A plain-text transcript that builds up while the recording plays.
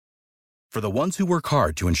For the ones who work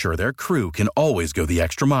hard to ensure their crew can always go the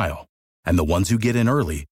extra mile, and the ones who get in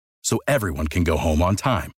early so everyone can go home on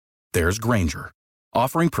time, there's Grainger,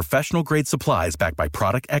 offering professional-grade supplies backed by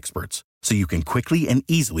product experts so you can quickly and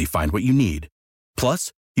easily find what you need.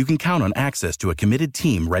 Plus, you can count on access to a committed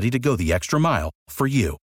team ready to go the extra mile for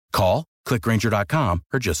you. Call, click Grainger.com,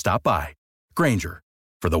 or just stop by. Grainger,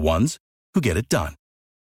 for the ones who get it done.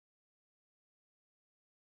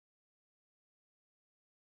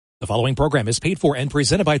 The following program is paid for and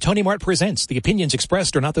presented by Tony Mart Presents. The opinions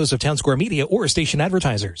expressed are not those of Town Square Media or station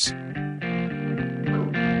advertisers.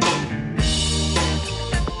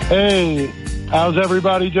 Hey, how's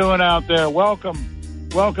everybody doing out there? Welcome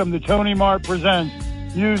to Tony Mart Presents.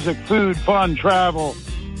 Music, food, fun, travel,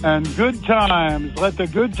 and good times. Let the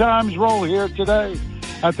good times roll here today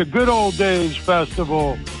at the Good Old Days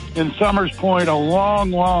Festival in Summers Point, a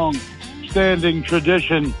long standing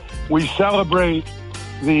tradition. We celebrate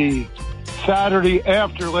the Saturday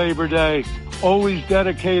after Labor Day, always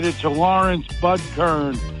dedicated to Lawrence Bud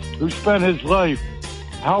Kern, who spent his life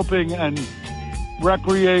helping and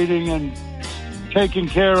recreating and taking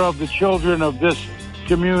care of the children of this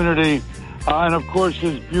community. And, of course,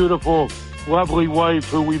 his beautiful, lovely wife,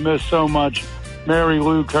 who we miss so much, Mary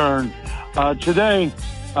Lou Kern. Today,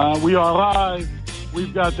 we are live.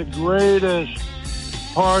 We've got the greatest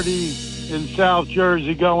party in South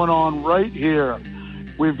Jersey going on right here.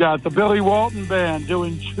 We've got the Billy Walton Band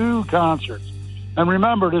doing 2 concerts. And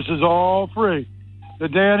remember, this is all free. The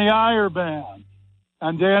Danny Iyer Band.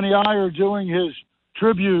 And Danny Iyer doing his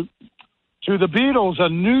tribute to the Beatles, a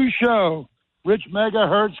new show. Rich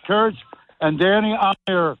Megahertz Kurtz and Danny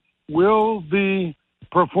Iyer will be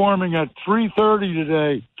performing at 3:30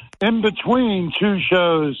 today in between 2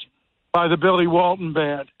 shows by the Billy Walton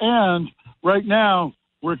Band. And right now,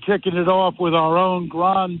 we're kicking it off with our own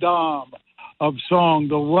Grand Dame of song,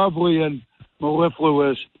 the lovely and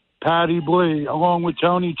mellifluous Patty Blee, along with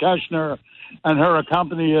Tony Teschner and her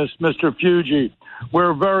accompanist, Mr. Fuji.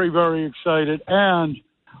 We're very, very excited, and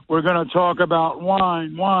we're going to talk about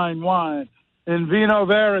wine, in vino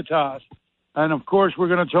veritas. And, of course, we're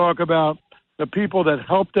going to talk about the people that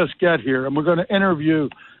helped us get here, and we're going to interview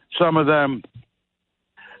some of them.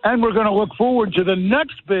 And we're going to look forward to the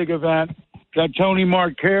next big event that Tony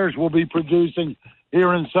Mart Cares will be producing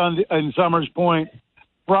here in Summers Point,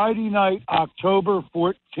 Friday night, October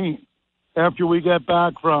 14th, after we get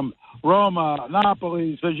back from Roma,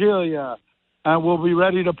 Napoli, Sicilia, and we'll be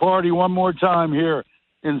ready to party one more time here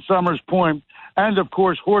in Summers Point. And, of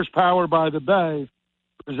course, Horsepower by the Bay,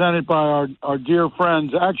 presented by our dear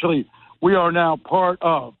friends. Actually, we are now part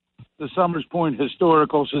of the Summers Point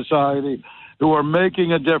Historical Society, who are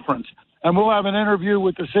making a difference. And we'll have an interview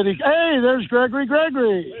with the city. Hey, there's Gregory.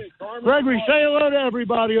 Hey, Gregory, say hello to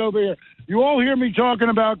everybody over here. You all hear me talking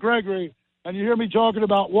about Gregory, and you hear me talking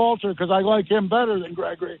about Walter, because I like him better than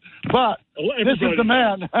Gregory. But this is the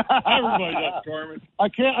man. Everybody does, Carmen. I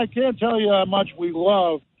can't tell you how much we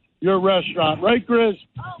love your restaurant. Right, Grizz?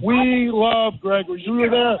 We love Gregory's. We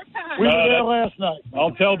were there last night.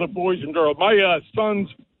 I'll tell the boys and girls. My sons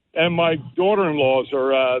and my daughter-in-laws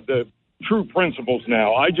are the true principals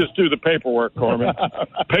now. I just do the paperwork, Carmen.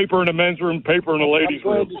 Paper in the men's room, paper in the ladies'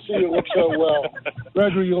 room. I'm glad to see you look so well.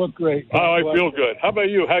 Gregory, you look great. Oh, I feel good. How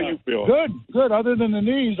about you? How you feel? Good. Other than the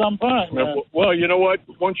knees, I'm fine, man. Well, you know what?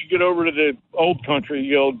 Once you get over to the old country,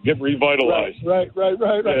 you'll get revitalized. Right.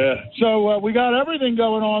 Yeah. So we got everything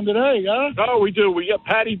going on today, huh? Oh, we do. We got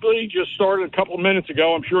Patty Blee just started a couple of minutes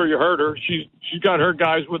ago. I'm sure you heard her. She's got her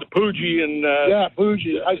guys with the Poogie and yeah,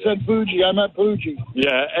 Poogie. I said Poogie. I meant Poogie.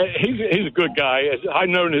 Yeah, he's a good guy. I've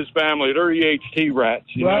known his family. They're EHT rats.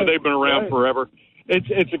 You know, they've been around forever.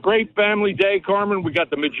 It's a great family day, Carmen. We got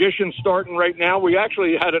the magician starting right now. We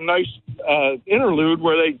actually had a nice interlude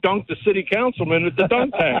where they dunked the city councilman at the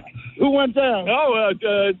dunk tank. Who went down? Oh,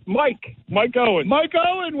 Mike Owen. Mike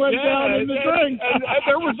Owen went down in the drink. And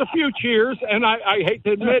there was a few cheers, and I hate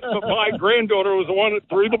to admit, but my granddaughter was the one that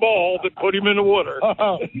threw the ball that put him in the water.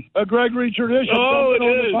 A Gregory tradition. Oh, it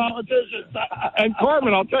is. Politicians. And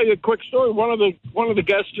Carmen, I'll tell you a quick story. One of the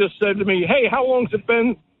guests just said to me, "Hey, how long's it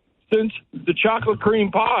been since the chocolate cream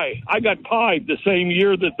pie?" I got pied the same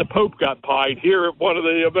year that the Pope got pied here at one of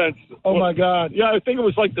the events. Oh, my God. Yeah, I think it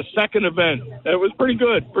was like the second event. It was pretty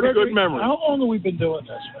good. Pretty good memory. How long have we been doing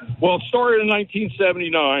this? Well, it started in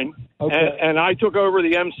 1979, and I took over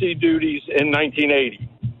the MC duties in 1980.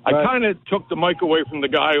 I kind of took the mic away from the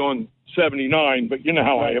guy on '79, but you know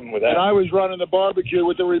how I am with that. And I was running the barbecue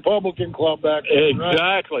with the Republican Club back then.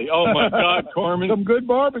 Exactly. Right? Oh, my God, Carmen. Some good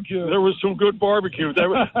barbecue. There was some good barbecue.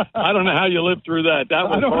 I don't know how you lived through that. That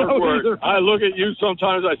was hard work. Either. I look at you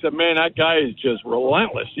sometimes, I said, man, that guy is just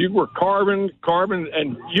relentless. You were carving,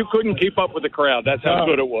 and you couldn't keep up with the crowd. That's how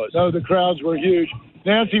good it was. No, the crowds were huge.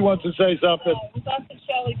 Nancy wants to say something. It was us and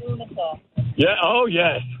Shelley Blumenthal. Yeah, oh,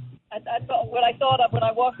 yes. I thought what I thought of when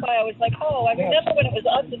I walked by, I was like, oh, I remember when it was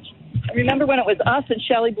us and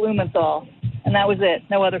Shelley Blumenthal, and that was it.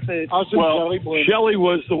 No other food. Shelley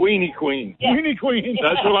was the weenie queen. Yeah. Weenie queen.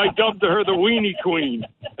 That's what I dubbed her, the weenie queen.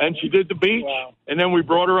 And she did the beach, and then we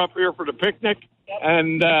brought her up here for the picnic,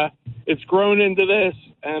 and it's grown into this,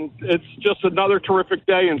 and it's just another terrific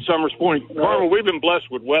day in Summers Point. Right. Carmen, we've been blessed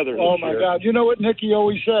with weather this year. Oh, my God. You know what Nikki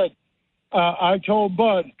always said? I told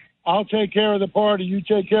Bud, I'll take care of the party, you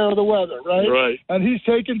take care of the weather, right? Right. And he's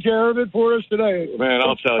taking care of it for us today. Man,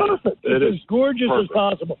 I'll tell you. It's as gorgeous as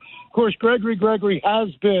possible. Of course, Gregory has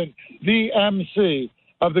been the MC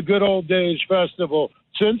of the Good Old Days Festival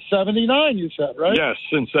since 79, you said, right? Yes,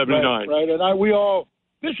 since 79. Right. And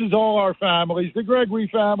this is all our families, the Gregory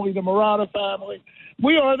family, the Marotta family.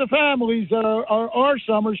 We are the families that are our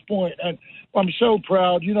Summers Point. And I'm so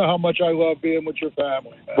proud. You know how much I love being with your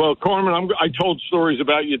family. Man. Well, Carmen, I told stories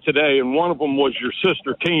about you today, and one of them was your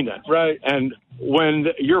sister, Tina. Right. And when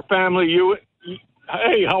your family,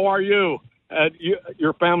 hey, how are you?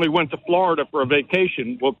 Your family went to Florida for a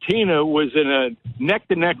vacation. Well, Tina was in a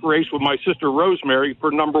neck-to-neck race with my sister Rosemary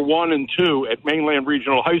for number 1 and 2 at Mainland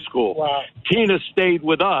Regional High School. Wow. Tina stayed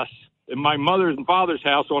with us in my mother's and father's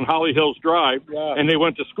house on Holly Hills Drive, and they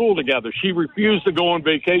went to school together. She refused to go on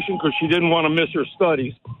vacation because she didn't want to miss her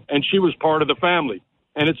studies, and she was part of the family.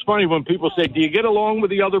 And it's funny when people say, do you get along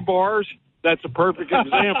with the other bars? That's a perfect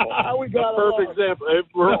example. We got a perfect example.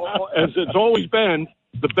 As it's always been,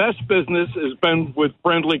 the best business has been with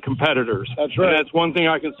friendly competitors. That's right. And that's one thing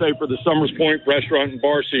I can say for the Summers Point restaurant and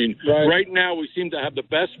bar scene. Right now, we seem to have the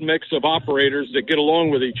best mix of operators that get along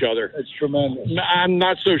with each other. It's tremendous. I'm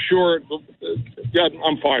not so sure. Yeah,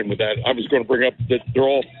 I'm fine with that. I was going to bring up that they're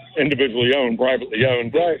all individually owned, privately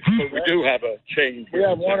owned. Right. But we do have a chain. We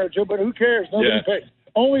have one or two, but who cares? Nobody pays.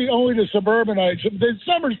 Only the suburbanites. The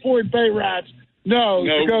Summers Point Bay Rats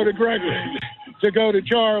to go to Gregory, to go to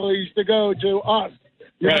Charlie's, to go to us.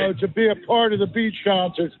 You know, to be a part of the beach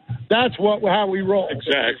concerts. That's how we roll.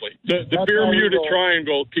 Exactly. The Bermuda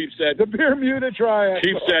Triangle keeps that. The Bermuda Triangle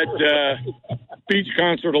keeps that beach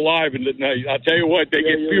concert alive. And I'll tell you what, they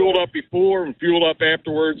get fueled up before and fueled up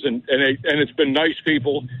afterwards, and it's been nice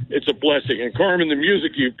people. It's a blessing. And Carmen, the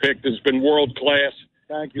music you picked has been world class.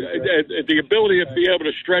 Thank you. The ability to be able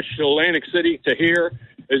to stretch to Atlantic City to here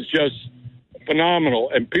is just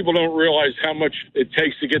phenomenal, and people don't realize how much it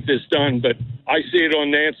takes to get this done, but I see it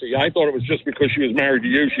on Nancy. I thought it was just because she was married to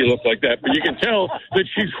you she looked like that, but you can tell that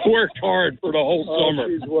she's worked hard for the whole summer.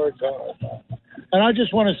 She's worked hard. And I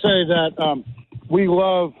just want to say that we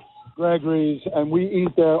love Gregory's, and we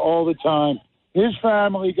eat there all the time. His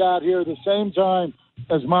family got here the same time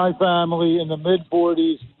as my family in the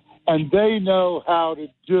mid-40s, and they know how to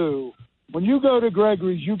do. When you go to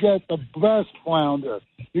Gregory's, you get the best flounder.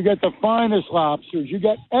 You get the finest lobsters. You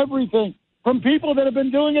get everything from people that have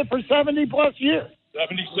been doing it for 70-plus years.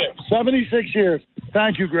 76 years.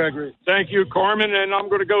 Thank you, Gregory. Thank you, Carmen, and I'm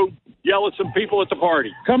going to go yell at some people at the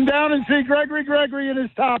party. Come down and see Gregory in his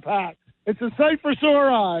top hat. It's a sight for sore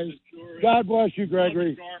eyes. God bless you,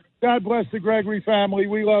 Gregory. God bless the Gregory family.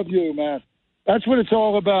 We love you, man. That's what it's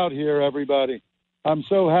all about here, everybody. I'm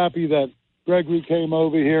so happy that Gregory came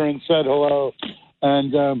over here and said hello.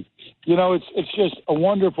 And, it's just a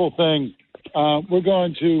wonderful thing. We're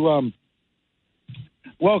going to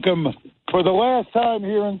welcome, for the last time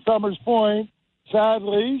here in Summers Point,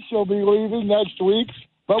 sadly, she'll be leaving next week,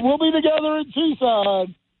 but we'll be together in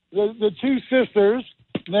Tucson. The two sisters,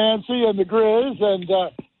 Nancy and the Grizz,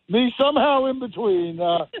 and me somehow in between.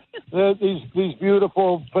 These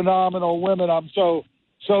beautiful, phenomenal women. I'm so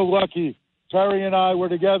lucky. Terry and I were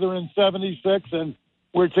together in 76, and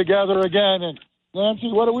we're together again. And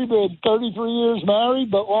Nancy, what have we been? 33 years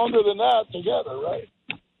married, but longer than that together, right?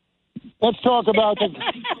 Let's talk about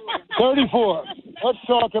 34. Let's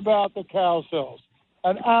talk about the Cowsills.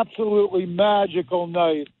 An absolutely magical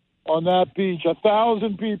night on that beach.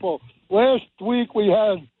 1,000 people. Last week we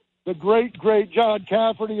had the great John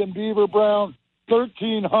Cafferty and Beaver Brown,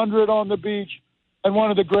 1,300 on the beach, and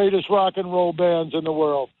one of the greatest rock and roll bands in the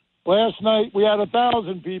world. Last night, we had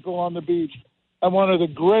 1,000 people on the beach, and one of the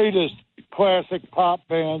greatest classic pop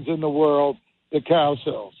bands in the world, the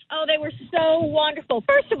Cowsills. Oh, they were so wonderful.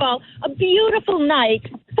 First of all, a beautiful night,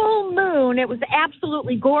 full moon. It was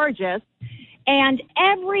absolutely gorgeous. And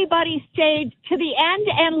everybody stayed to the end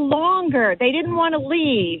and longer. They didn't want to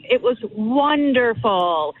leave. It was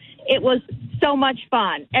wonderful. It was so much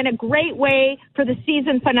fun and a great way for the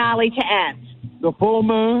season finale to end. The full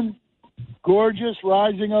moon, gorgeous,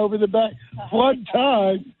 rising over the bay. Flood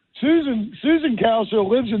tide. Susan Calcio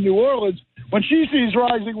lives in New Orleans. When she sees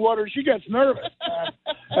rising water, she gets nervous.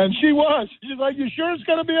 And she was. She's like, you sure it's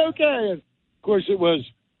going to be okay? And, of course, it was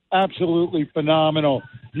absolutely phenomenal,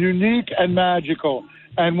 unique and magical.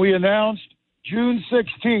 And we announced June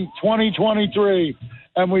 16th, 2023.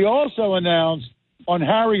 And we also announced on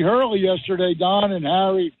Harry Hurley yesterday, Don and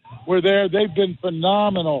Harry were there. They've been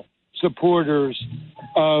phenomenal supporters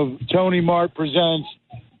of Tony Mart Presents,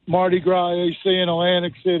 Mardi Gras AC in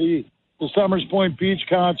Atlantic City, the Summers Point Beach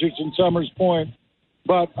concerts in Summers Point.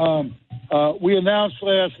 But we announced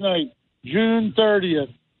last night, June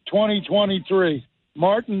 30th, 2023,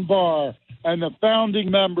 Martin Barr and the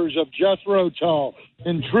founding members of Jethro Tull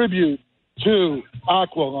in tribute to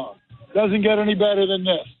Aqualung. Doesn't get any better than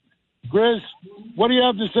this. Grizz, what do you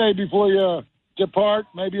have to say before you depart?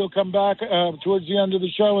 Maybe you'll come back towards the end of the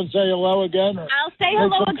show and say hello again. Or I'll say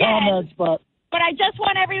hello some again. Comments, But I just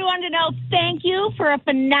want everyone to know thank you for a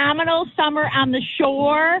phenomenal summer on the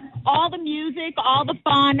shore. All the music, all the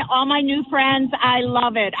fun, all my new friends. I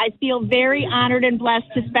love it. I feel very honored and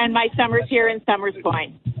blessed to spend my summers here in Summers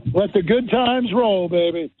Point. Let the good times roll,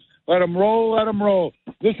 baby. Let them roll, let them roll.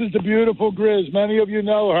 This is the beautiful Grizz. Many of you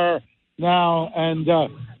know her now, and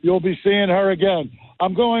you'll be seeing her again.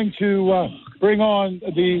 I'm going to bring on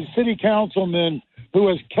the city councilman who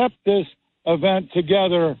has kept this event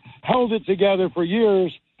together, held it together for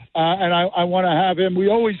years, and I want to have him. We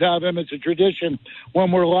always have him. It's a tradition.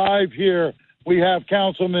 When we're live here, we have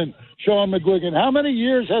Councilman Sean McGuigan. How many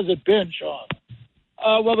years has it been, Sean?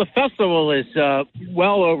 Well, the festival is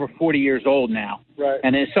well over 40 years old now, right?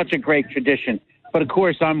 And it's such a great tradition. But, of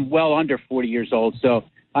course, I'm well under 40 years old, so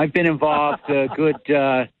I've been involved a good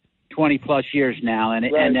 20-plus years now.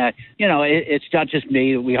 And, right. and you know, it's not just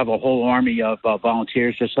me. We have a whole army of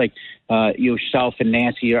volunteers, just like yourself and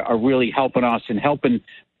Nancy are really helping us and helping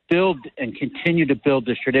build and continue to build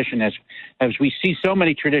this tradition as we see so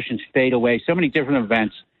many traditions fade away, so many different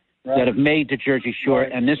events that have made the Jersey Shore,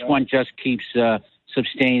 and this one just keeps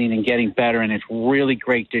sustaining and getting better, and it's really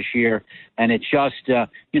great this year. And it's just,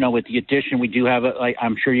 you know, with the addition, we do have, like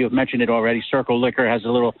I'm sure you have mentioned it already, Circle Liquor has a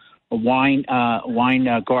little wine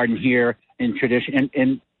garden here in tradition,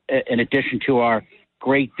 in addition to our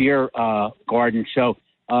great beer garden. So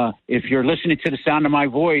if you're listening to the sound of my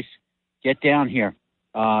voice, get down here.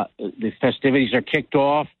 The festivities are kicked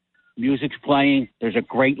off. Music's playing. There's a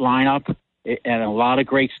great lineup and a lot of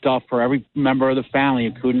great stuff for every member of the family,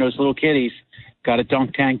 including those little kiddies. Got a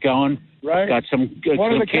dunk tank going. Right. Got some good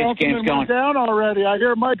kids games going. Down already. I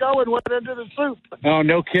hear Mike Owen went into the soup. Oh,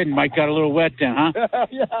 no kidding. Mike got a little wet then, huh?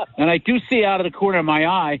 Yeah. And I do see out of the corner of my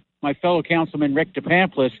eye my fellow councilman Rick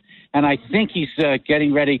DePamplis, and I think he's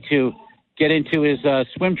getting ready to get into his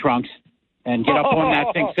swim trunks and get up on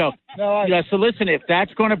that thing. So, so listen, if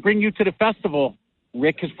that's going to bring you to the festival,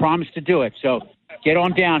 Rick has promised to do it. So get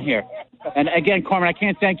on down here. And again, Carmen, I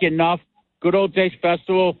can't thank you enough. Good Old Days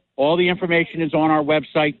Festival. All the information is on our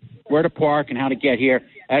website, where to park and how to get here,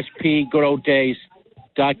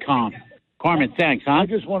 spgoodoldays.com. Carmen, thanks, huh? I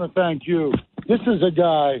just want to thank you. This is a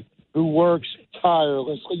guy who works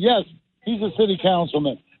tirelessly. Yes, he's a city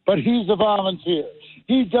councilman, but he's a volunteer.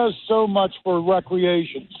 He does so much for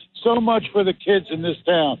recreation, so much for the kids in this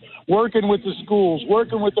town, working with the schools,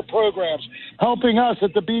 working with the programs, helping us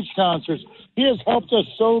at the beach concerts. He has helped us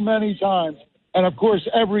so many times. And, of course,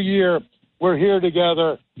 every year we're here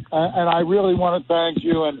together, and I really want to thank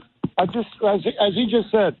you. And I just, as he just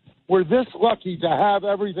said, we're this lucky to have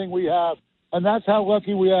everything we have, and that's how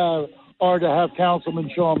lucky we are to have Councilman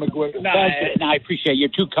Sean McGuigan. No, I appreciate it. You're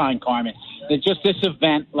too kind, Carmen. It's just this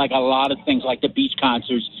event, like a lot of things, like the beach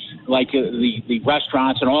concerts, like the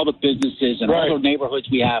restaurants and all the businesses and all the neighborhoods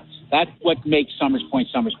we have. That's what makes Summers Point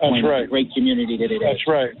a great community that it is. That's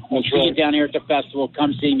right. We'll see you down here at the festival.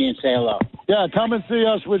 Come see me and say hello. Yeah, come and see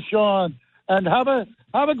us with Sean. And have a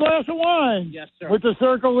glass of wine. Yes, sir. With the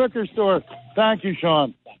Circle Liquor Store. Thank you,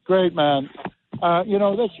 Sean. Great, man. You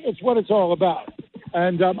know, it's what it's all about.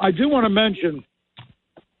 And I do want to mention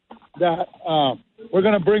that we're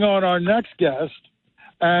going to bring on our next guest.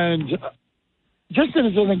 And just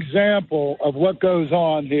as an example of what goes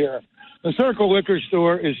on here, the Circle Liquor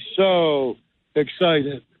Store is so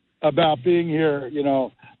excited about being here, you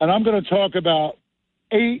know. And I'm going to talk about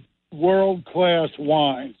 8 world-class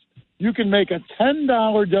wines. you can make a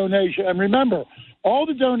 $10 donation. And remember, all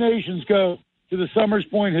the donations go to the Summers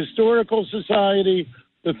Point Historical Society,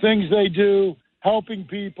 the things they do, helping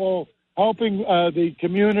people, helping the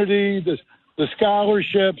community, the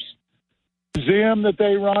scholarships, museum that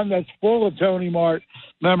they run that's full of Tony Mart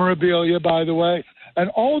memorabilia, by the way, and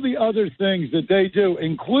all the other things that they do,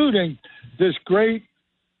 including this great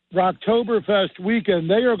Rocktoberfest weekend.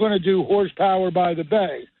 They are going to do Horsepower by the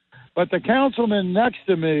Bay. But the councilman next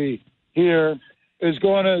to me here is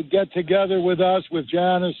going to get together with us, with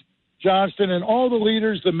Janice Johnston, and all the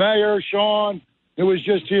leaders, the mayor, Sean, who was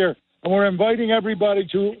just here. And we're inviting everybody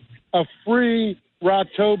to a free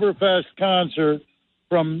Rocktoberfest concert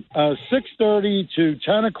from 6:30 to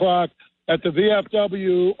 10 o'clock at the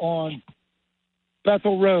VFW on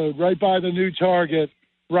Bethel Road, right by the new Target.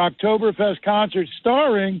 Rocktoberfest concert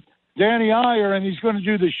starring Danny Iyer, and he's going to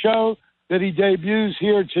do the show that he debuts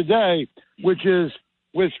here today, which is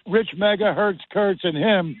with Rich Megahertz Kurtz and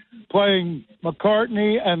him playing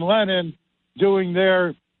McCartney and Lennon doing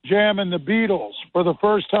their Jamming the Beatles for the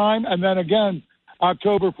first time, and then again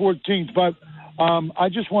October 14th. But I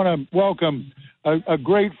just want to welcome a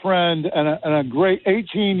great friend and a great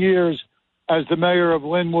 18 years as the mayor of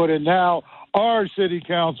Linwood, and now our city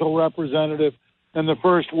council representative in the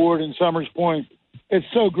first ward in Summers Point. It's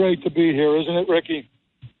so great to be here, isn't it, Ricky?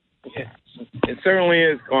 Yeah, it certainly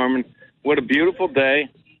is, Carmen. What a beautiful day.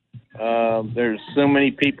 There's so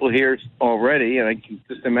many people here already, and I can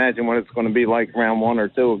just imagine what it's going to be like around 1 or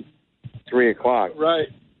 2, 3 o'clock. Right.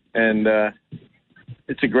 And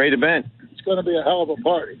it's a great event. It's going to be a hell of a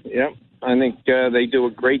party. Yep. I think they do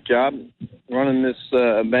a great job running this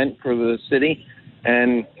event for the city,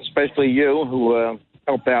 and especially you, who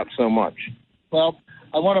help out so much. Well,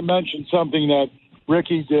 I want to mention something that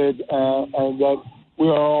Ricky did and that we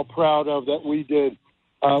are all proud of that we did.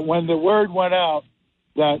 When the word went out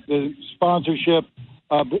that the sponsorship,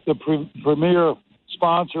 the premier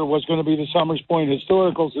sponsor was going to be the Summers Point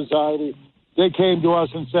Historical Society, they came to us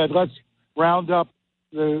and said, let's round up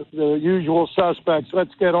the usual suspects.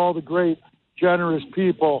 Let's get all the great, generous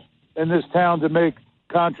people in this town to make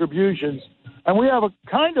contributions. And we have a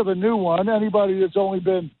kind of a new one. Anybody that's only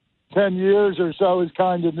been 10 years or so is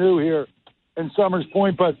kind of new here in Summers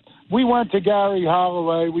Point. But we went to Gary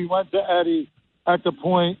Holloway, we went to Eddie at the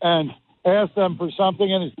Point and asked them for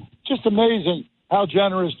something. And it's just amazing how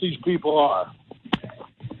generous these people are.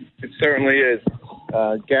 It certainly is.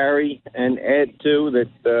 Gary and Ed, too,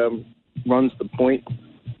 that runs the Point,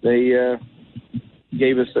 they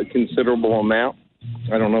gave us a considerable amount.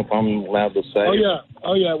 I don't know if I'm allowed to say.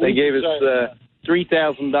 Oh, yeah. They gave us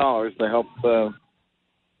 $3,000 to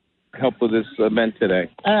help with this event today.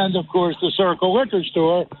 And, of course, the Circle Liquor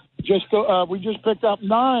Store. We just picked up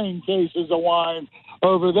 9 cases of wine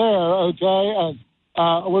over there, okay? And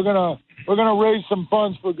we're gonna raise some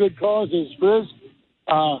funds for good causes. Grizz,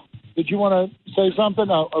 did you want to say something?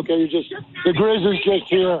 No, okay, the Grizz is just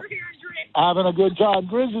here having a good time.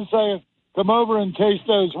 Grizz is saying, come over and taste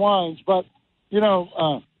those wines. But,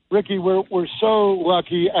 Ricky, we're so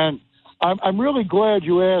lucky, and I'm really glad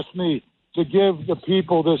you asked me to give the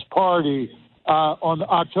people this party on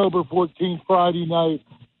October 14th, Friday night.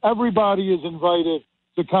 Everybody is invited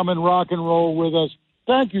to come and rock and roll with us.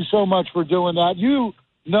 Thank you so much for doing that. You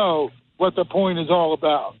know what the Point is all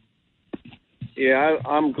about. Yeah,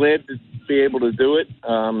 I'm glad to be able to do it.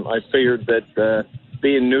 I figured that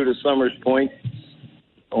being new to Summers Point,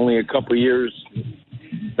 only a couple years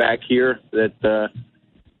back here, that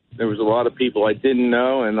there was a lot of people I didn't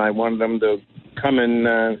know, and I wanted them to come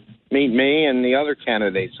and meet me and the other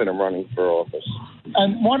candidates that are running for office.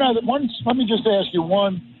 And let me just ask you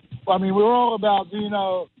one. I mean, we're all about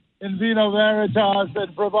vino and vino veritas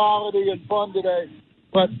and frivolity and fun today,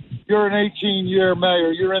 but you're an 18-year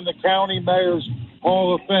mayor. You're in the County Mayor's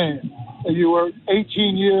Hall of Fame. You were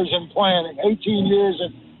 18 years in planning, 18 years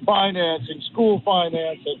in financing, school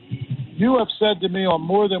financing. You have said to me on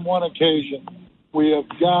more than one occasion, we have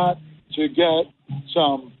got to get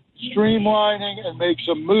some streamlining and make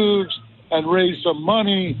some moves and raise some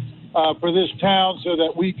money for this town so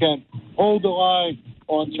that we can hold the line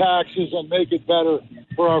on taxes and make it better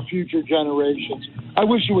for our future generations. I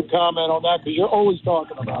wish you would comment on that because you're always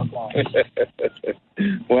talking about that.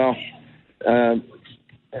 Well,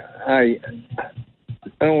 I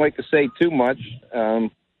don't like to say too much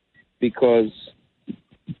because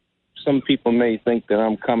some people may think that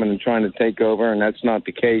I'm coming and trying to take over, and that's not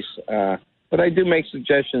the case. But I do make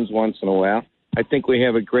suggestions once in a while. I think we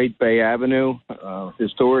have a great Bay Avenue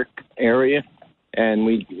historic area, and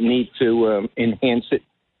we need to enhance it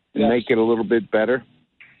and make it a little bit better.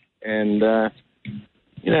 And,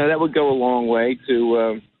 that would go a long way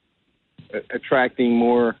to attracting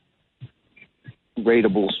more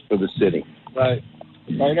ratables for the city. Right.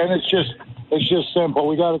 And it's just simple.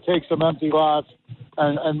 We got to take some empty lots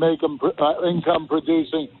and make them income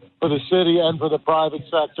producing for the city and for the private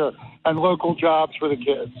sector, and local jobs for the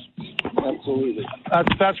kids. Absolutely.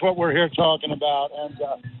 That's what we're here talking about. And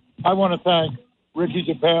I want to thank Ricky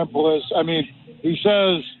DePampolis. I mean, he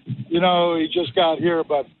says, he just got here,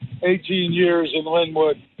 but 18 years in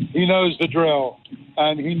Linwood. He knows the drill,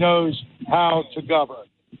 and he knows how to govern.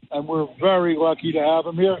 And we're very lucky to have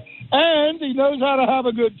him here. And he knows how to have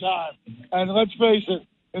a good time. And let's face it,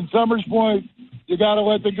 in Summers Point, you got to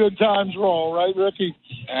let the good times roll, right, Ricky?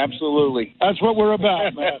 Absolutely. That's what we're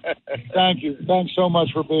about, man. Thank you. Thanks so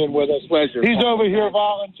much for being with us. Pleasure. He's over here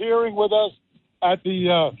volunteering with us at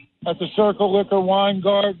the Circle Liquor Wine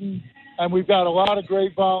Garden, and we've got a lot of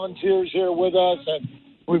great volunteers here with us. And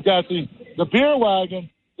we've got the beer wagon.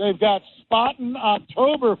 They've got Spottin'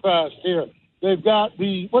 Oktoberfest here. They've got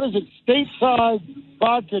the stateside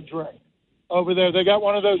vodka drink over there. They got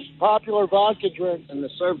one of those popular vodka drinks. And the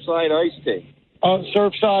Surfside iced tea.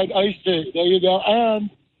 Surfside iced tea. There you go. And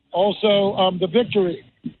also the Victory.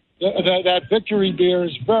 That Victory beer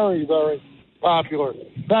is very, very popular.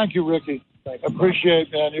 Thank you, Ricky. Appreciate,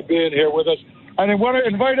 you being here with us. And I want to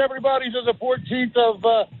invite everybody to the 14th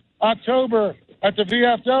of October at the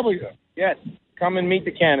VFW. Yes. Come and meet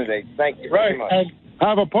the candidates. Thank you very much. And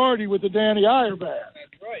have a party with the Danny Iyer Band.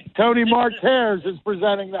 That's right. Tony Mart Presents is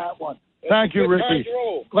presenting that one. Thank you, Ricky.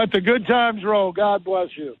 Let the good times roll. God bless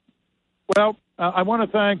you. Well, I want to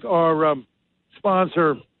thank our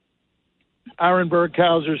sponsor, Arenberg,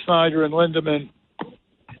 Kauser, Snyder, and Lindemann.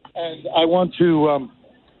 And I want to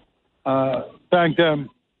thank them.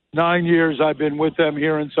 9 years I've been with them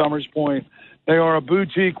here in Summers Point. They are a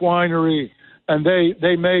boutique winery, and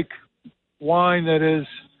they make wine that is,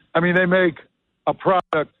 they make a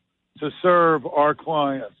product to serve our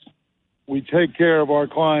clients. We take care of our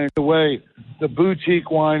clients the way the boutique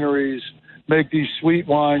wineries make these sweet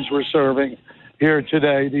wines we're serving here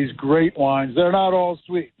today, these great wines. They're not all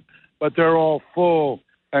sweet, but they're all full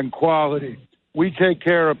and quality. We take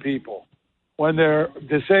care of people when they're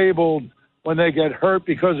disabled, when they get hurt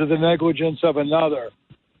because of the negligence of another,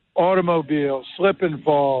 automobile, slip and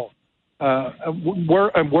fall,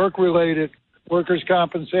 and work-related, workers'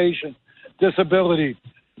 compensation, disability.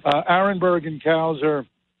 Arenberg and Kauser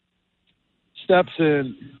steps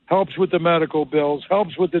in, helps with the medical bills,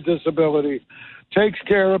 helps with the disability, takes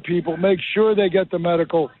care of people, makes sure they get the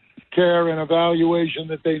medical care and evaluation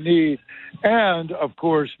that they need. And, of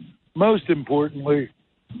course, most importantly,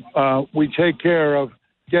 we take care of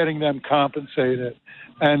getting them compensated.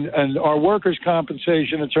 And our workers'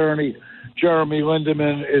 compensation attorney, Jeremy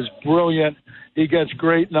Lindemann, is brilliant. He gets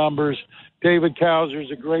great numbers. David Kauser is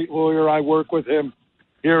a great lawyer. I work with him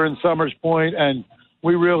here in Summers Point, and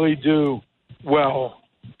we really do well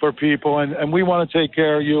for people. And we want to take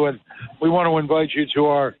care of you, and we want to invite you to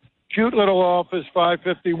our cute little office,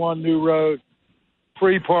 551 New Road,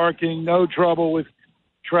 free parking, no trouble with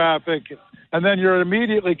traffic. And then you're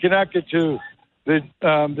immediately connected to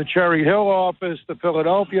the Cherry Hill office, the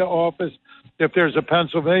Philadelphia office. If there's a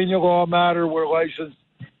Pennsylvania law matter, we're licensed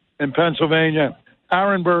in Pennsylvania.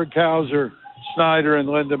 Arenberg, Kauser, Snyder, and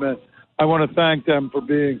Lindemann. I want to thank them for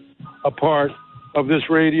being a part of this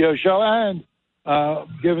radio show and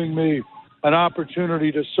giving me an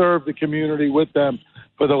opportunity to serve the community with them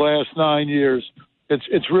for the last 9 years.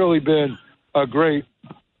 It's really been a great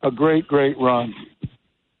run.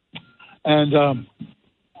 And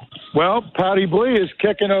Patty Blee is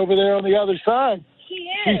kicking over there on the other side. She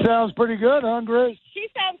is. She sounds pretty good, huh, Grace? She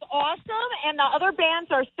sounds awesome, and the other bands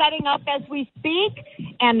are setting up as we speak,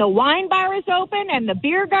 and the wine bar is open, and the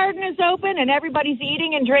beer garden is open, and everybody's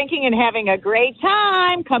eating and drinking and having a great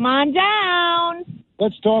time. Come on down.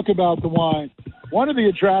 Let's talk about the wine. One of the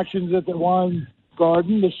attractions at the wine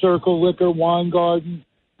garden, the Circle Liquor Wine Garden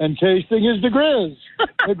and Tasting, is the Grizz.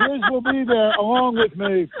 The Grizz will be there along with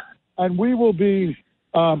me, and we will be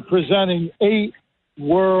presenting 8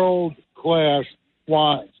 world-class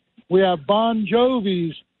wines. We have Bon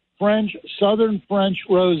Jovi's Southern French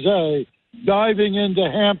Rosé diving into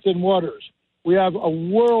Hampton waters. We have a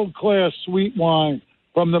world-class sweet wine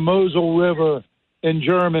from the Mosel River in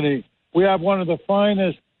Germany. We have one of the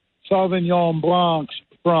finest Sauvignon Blancs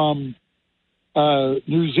from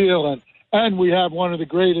New Zealand. And we have one of the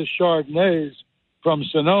greatest Chardonnays from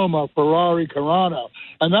Sonoma, Ferrari Carano.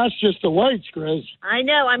 And that's just the whites, Chris. I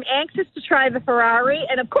know. I'm anxious to try the Ferrari.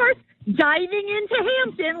 And, of course, diving into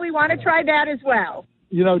Hampton, we want to try that as well.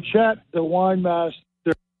 You know, Chet, the wine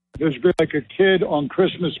master, There's been like a kid on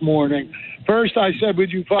Christmas morning. First I said,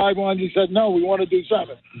 would you 5 wines? He said, no, we want to do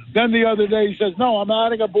 7. Then the other day he says, no, I'm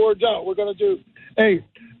adding a Bordeaux. We're going to do 8.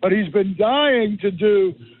 But he's been dying to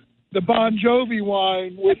do the Bon Jovi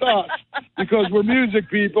wine with us because we're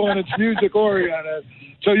music people and it's music oriented.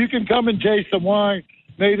 So you can come and taste the wine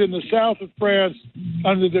made in the south of France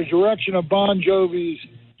under the direction of Bon Jovi's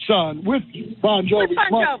son, with Bon Jovi's with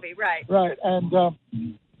Bon Jovi, right. Right. And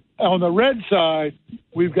on the red side,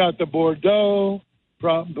 we've got the Bordeaux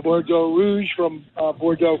from the Bordeaux Rouge from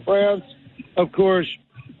Bordeaux, France. Of course,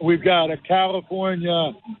 we've got a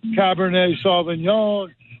California Cabernet Sauvignon.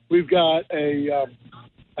 We've got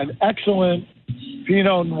an excellent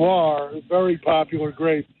Pinot Noir, a very popular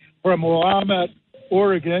grape from Willamette,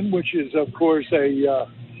 Oregon, which is, of course, a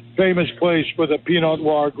famous place for the Pinot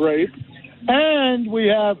Noir grape. And we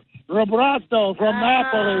have Robrato from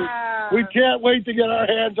Napoli. We can't wait to get our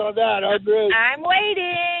hands on that. I'm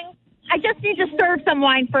waiting. I just need to serve some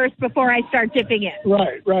wine first before I start dipping it.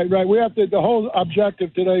 Right. We have to. The whole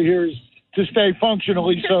objective today here is to stay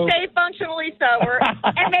functionally sober. Stay functionally sober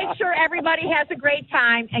and make sure everybody has a great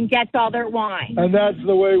time and gets all their wine. And that's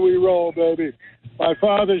the way we roll, baby. My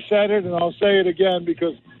father said it, and I'll say it again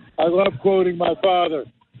because I love quoting my father.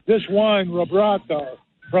 This wine, Robrato,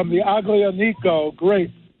 from the Aglianico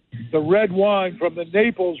grape, the red wine from the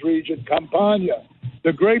Naples region, Campania.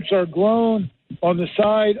 The grapes are grown on the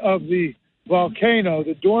side of the volcano,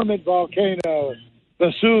 the dormant volcano,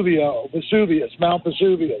 Vesuvius, Mount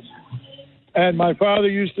Vesuvius. And my father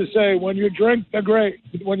used to say, when you drink the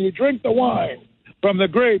wine from the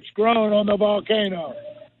grapes grown on the volcano,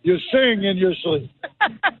 you sing in your sleep.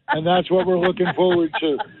 And that's what we're looking forward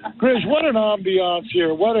to. Chris, what an ambiance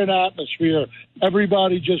here. What an atmosphere.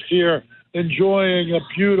 Everybody just here enjoying a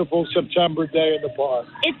beautiful September day in the park.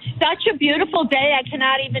 It's such a beautiful day, I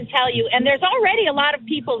cannot even tell you. And there's already a lot of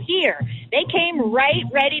people here. They came right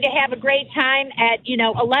ready to have a great time at,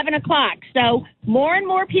 11 o'clock. So more and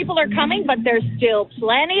more people are coming, but there's still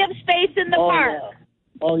plenty of space in the park. Yeah.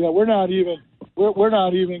 Oh, yeah. We're not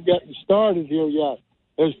even getting started here yet.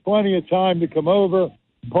 There's plenty of time to come over,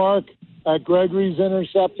 park at Gregory's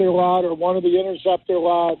Interceptor lot or one of the Interceptor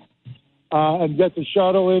lots, and get the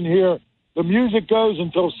shuttle in here. The music goes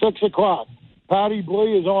until 6 o'clock. Patty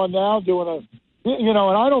Blee is on now doing and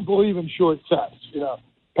I don't believe in short sets.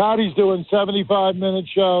 Patty's doing 75-minute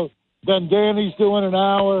show. Then Danny's doing an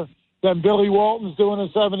hour. Then Billy Walton's doing a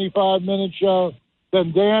 75-minute show.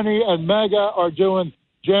 Then Danny and Mega are doing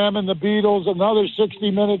Jamming the Beatles, another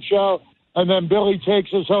 60-minute show. And then Billy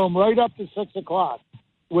takes us home right up to 6 o'clock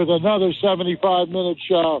with another 75-minute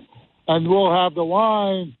show. And we'll have the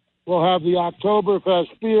wine. We'll have the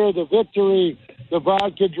Oktoberfest beer, the victory, the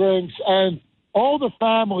vodka drinks, and all the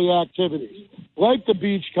family activities, like the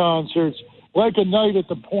beach concerts, like a night at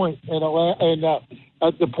the Point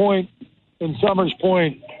at the Point in Summers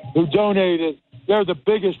Point, who donated. They're the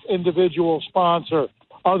biggest individual sponsor,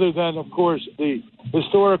 other than, of course, the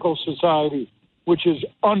Historical Society, which is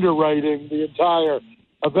underwriting the entire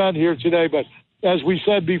event here today. But as we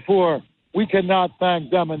said before, we cannot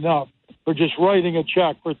thank them enough for just writing a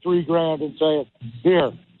check for $3,000 and saying,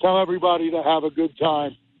 here, tell everybody to have a good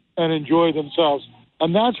time and enjoy themselves.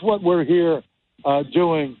 And that's what we're here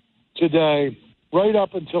doing today, right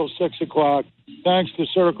up until 6 o'clock, thanks to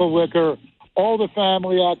Circle Liquor, all the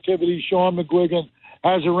family activities Sean McGuigan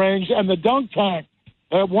has arranged, and the dunk tank.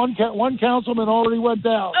 One councilman already went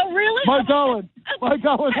down. Oh, really? Mike Owen. I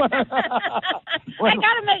got to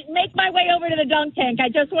make my way over to the dunk tank. I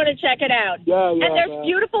just want to check it out. Yeah, and there's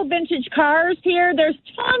beautiful vintage cars here. There's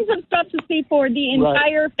tons of stuff to see for the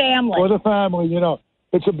entire family. For the family,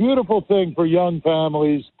 it's a beautiful thing for young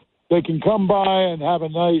families. They can come by and have a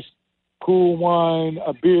nice, cool wine,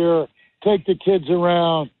 a beer, take the kids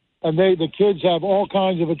around, and the kids have all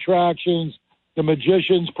kinds of attractions. The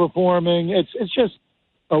magicians performing. It's just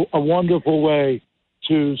a wonderful way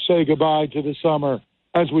to say goodbye to the summer,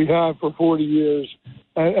 as we have for 40 years.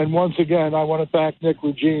 And once again, I want to thank Nick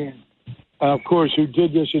Regine, of course, who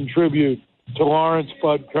did this in tribute to Lawrence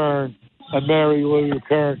Bud Kern and Mary Lou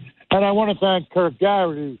Kern. And I want to thank Kirk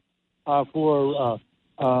Garrity for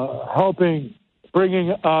helping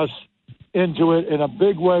bringing us into it in a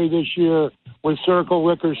big way this year with Circle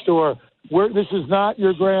Liquor Store. This is not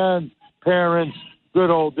your grandparents' good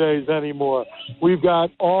old days anymore. We've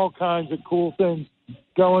got all kinds of cool things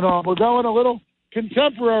going on. We're going a little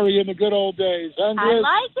contemporary in the good old days. I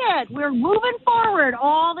like it. We're moving forward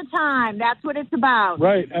all the time. That's what it's about.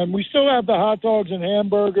 Right. And we still have the hot dogs and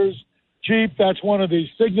hamburgers cheap. That's one of the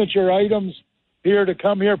signature items here, to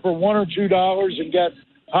come here for $1 or $2 and get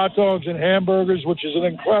hot dogs and hamburgers, which is an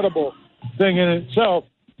incredible thing in itself.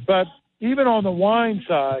 But even on the wine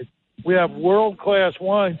side, we have world-class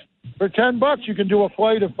wines. For $10, you can do a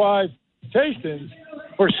flight of 5 tastings.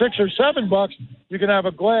 For $6 or $7, you can have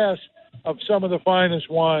a glass of some of the finest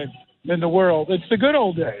wine in the world. It's the good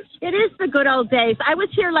old days. It is the good old days. I was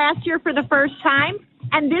here last year for the first time,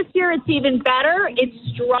 and this year it's even better. It's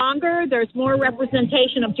stronger. There's more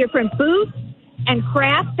representation of different booths and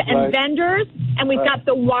crafts and vendors. And we've got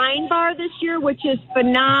the wine bar this year, which is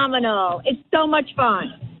phenomenal. It's so much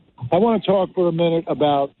fun. I want to talk for a minute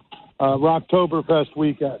about Rocktoberfest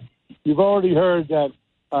weekend. You've already heard that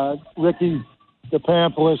Ricky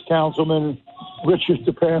DePampoulos, Councilman Richard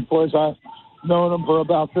DePampoulos, I've known him for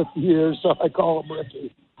about 50 years, so I call him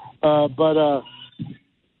Ricky. But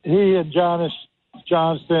he and Janice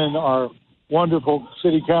Johnston, our wonderful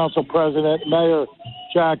city council president, Mayor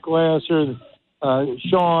Jack Glasser,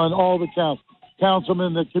 Sean, all the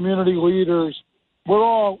councilmen, the community leaders, we're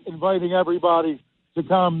all inviting everybody to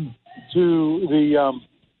come to the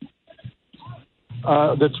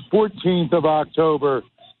 14th of October.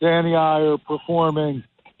 Danny Iyer performing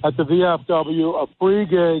at the VFW, a free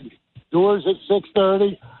gig, doors at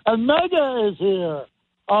 6:30, and Mega is here.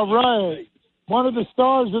 All right, one of the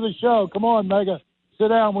stars of the show. Come on, Mega, sit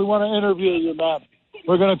down. We want to interview you, man.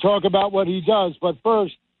 We're going to talk about what he does, but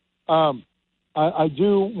first, I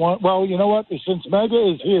do want. Well, you know what? Since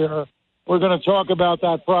Mega is here, we're going to talk about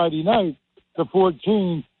that Friday night, the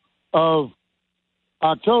 14th of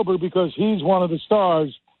October, because he's one of the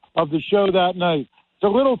stars of the show that night. It's a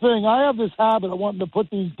little thing. I have this habit of wanting to put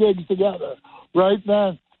these gigs together, right,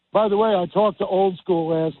 man? By the way, I talked to Old School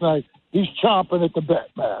last night. He's chomping at the bit,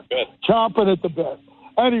 man. Good. Chomping at the bit.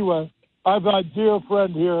 Anyway, I've got a dear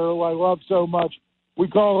friend here who I love so much. We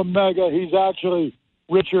call him Mega. He's actually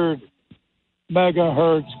Richard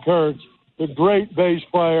Megahertz Kurtz, the great bass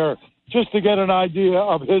player. Just to get an idea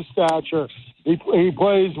of his stature, he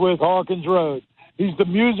plays with Hawkins Road. He's the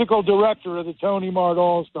musical director of the Tony Mart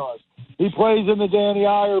All-Stars. He plays in the Danny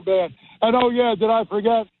Iyer Band. And, oh, yeah, did I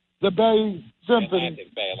forget the Bay Symphony?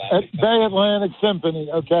 Bay Atlantic Symphony,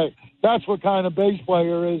 okay. That's what kind of bass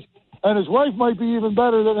player is. And his wife might be even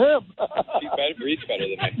better than him. She reads better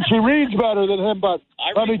than him. She reads better than him, but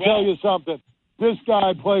let me tell you something. This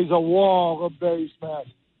guy plays a wall of bass, man.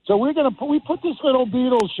 So we put this little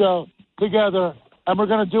Beatles show together, and we're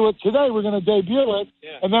going to do it today. We're going to debut it,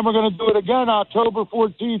 and then we're going to do it again October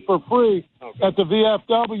 14th for free at the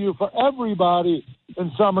VFW for everybody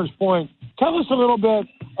in Summers Point. Tell us a little bit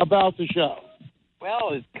about the show.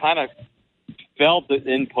 Well, it kind of felt that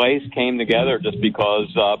in place, came together just because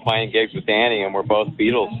playing gigs with Danny, and we're both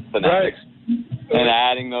Beatles fanatics. Right. And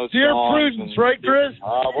adding those Dear songs. Prudence, right, Chris?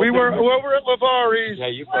 We were over at Lavari's,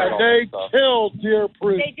 and they killed Dear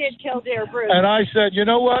Prudence. They did kill Dear Prudence. And I said, you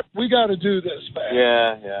know what? We got to do this, man.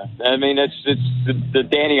 Yeah. I mean, it's the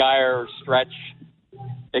Danny Iyer stretch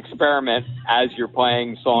experiment as you're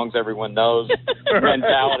playing songs everyone knows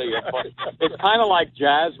mentality. It's kind of like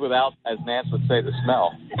jazz without, as Nance would say, the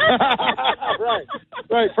smell.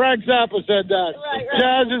 Right. Frank Zappa said that. Right.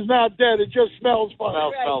 Jazz is not dead. It just smells funny.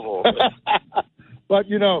 Smells a little bit. But,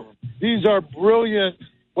 you know, these are brilliant,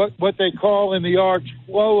 what they call in the arts,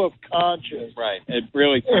 flow of conscience. Right. It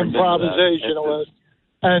really turns improvisationalist.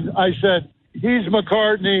 And I said, he's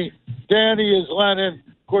McCartney. Danny is Lennon.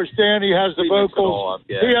 Of course, Danny has the vocals.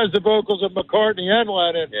 He has the vocals of McCartney and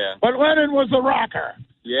Lennon. Yeah. But Lennon was the rocker.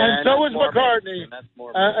 Yeah, and so was McCartney.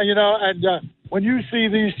 When you see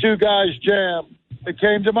these two guys jam, it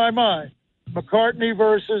came to my mind. McCartney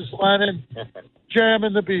versus Lennon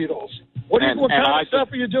jamming the Beatles. What kind of stuff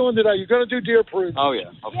are you doing today? You're going to do Dear Prudence. Oh, yeah,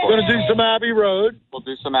 of course. You're going to do some Abbey Road. We'll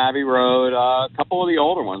do some Abbey Road. A couple of the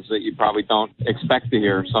older ones that you probably don't expect to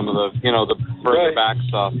hear. Some of the, the further back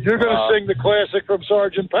stuff. You're going to sing the classic from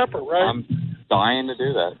Sgt. Pepper, right? I'm dying to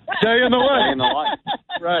do that. Day in the Life. Day in the Life.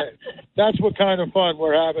 Right. That's what kind of fun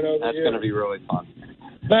we're having over here. That's going to be really fun.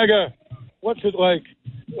 Mega, what's it like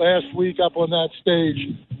last week up on that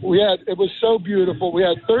stage? It was so beautiful. We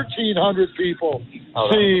had 1,300 people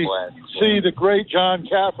see the great John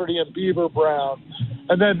Cafferty and Beaver Brown.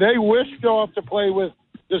 And then they whisked off to play with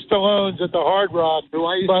the Stallones at the Hard Rock. Who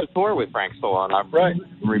I used to tour with, Frank Stallone. I'm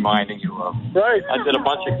reminding you of. Right. I did a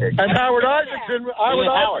bunch of gigs. And Howard Isaacson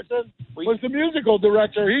was the musical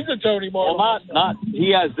director. He's a Tony Mart. Well, not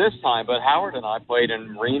he has this time, but Howard and I played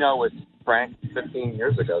in Reno with Frank 15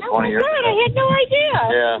 years ago, 20 years ago. I had no idea.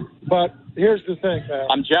 Yeah. But here's the thing, man.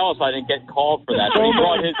 I'm jealous I didn't get called for that. So he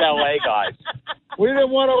brought his L.A. guys. We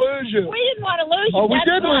didn't want to lose you. We didn't want to lose you. Oh, we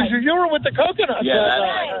did lose you. You were with the Coconuts. Yeah,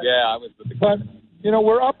 I was with the Coconuts. But,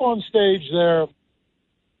 we're up on stage there,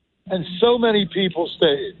 and so many people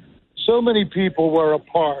stayed. So many people were a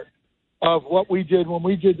part of what we did when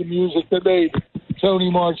we did the music that made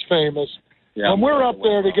Tony Mart's famous. Yeah, and we're up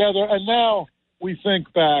there together, and now we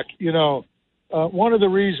think back, one of the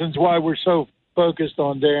reasons why we're so focused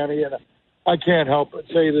on Danny, and I can't help but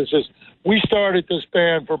say this, is we started this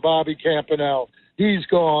band for Bobby Campanelle. He's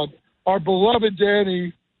gone. Our beloved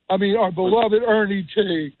Ernie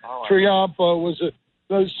T. Triumfo was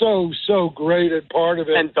so great and part of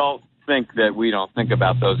it. And don't think that we don't think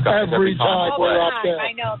about those guys every time we're up there.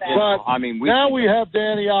 I know that. But now we have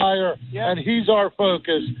Danny Iyer, and he's our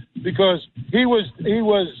focus because he was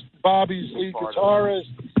Bobby's lead guitarist.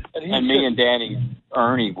 And me and Danny,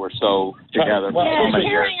 Ernie were so together for so many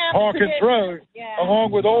years. Hawkins Road,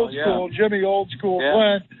 along with Old School, Jimmy Old School,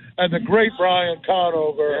 Glenn, and the great Brian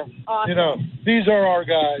Conover. Awesome. These are our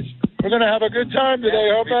guys. We're going to have a good time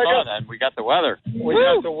today, Mega? And we got the weather. We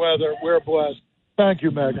got the weather. We're blessed. Thank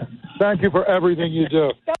you, Mega. Thank you for everything you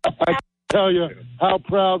do. I tell you how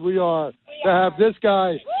proud we are to have this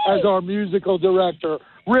guy as our musical director,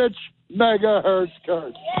 Rich Megahertz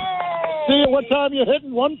Kurtz. See you. What time you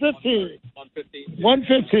hitting? 1:15.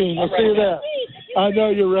 1:15. I'll see you there. I know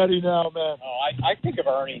you're ready now, man. Oh, I think of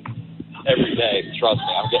Ernie every day. Trust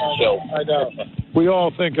me, I'm getting chilled. I know. We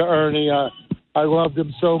all think of Ernie. I loved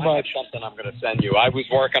him so much. I have something I'm going to send you. I was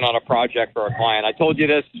working on a project for a client. I told you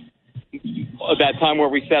this that time where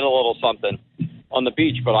we said a little something on the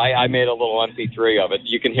beach, but I made a little MP3 of it.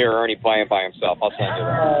 You can hear Ernie playing by himself. I'll send you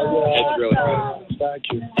that. It's really good. Thank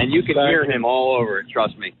you. And you can hear him all over it,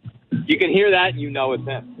 trust me. You can hear that and you know it's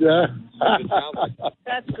him. Yeah.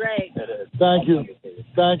 That's great. It is. Thank you.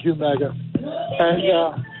 Thank you, Mega. And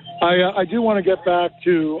I do want to get back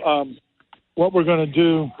to what we're going to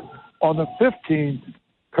do on the 15th.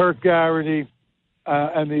 Kirk Garrity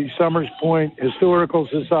and the Summers Point Historical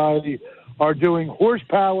Society are doing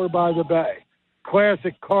Horsepower by the Bay.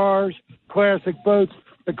 Classic cars, classic boats.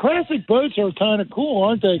 The classic boats are kind of cool,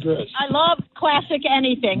 aren't they, Chris? I love classic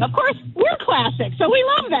anything. Of course, we're classic, so we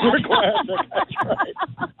love that. We're classic, that's right.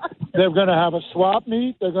 They're going to have a swap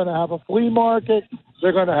meet. They're going to have a flea market.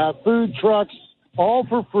 They're going to have food trucks, all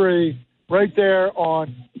for free, right there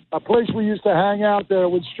on a place we used to hang out there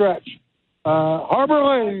with Stretch. Harbor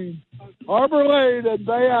Lane and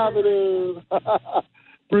Bay Avenue.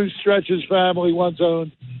 Bruce Stretch's family once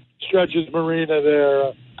owned Stretch's Marina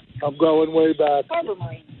there. I'm going way back.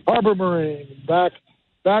 Harbor Marine. Back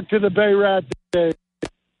to the Bay Rat days.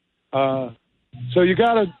 So you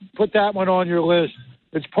got to put that one on your list.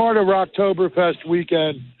 It's part of Rocktoberfest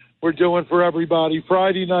weekend we're doing for everybody.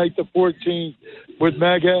 Friday night, the 14th, with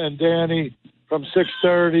Mega and Danny from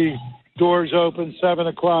 6:30. Doors open, 7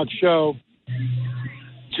 o'clock show.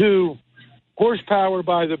 To Horsepower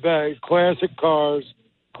by the Bay, classic cars,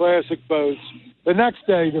 classic boats. The next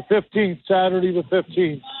day, the 15th, Saturday the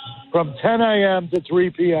 15th, from 10 a.m. to 3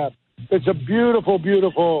 p.m. It's a beautiful,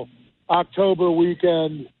 beautiful October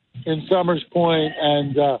weekend in Summers Point,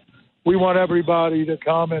 and we want everybody to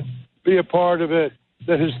come and be a part of it.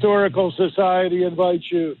 The Historical Society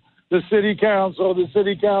invites you, the City Council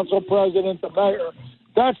President, the Mayor.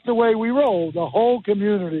 That's the way we roll. The whole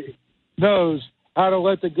community knows how to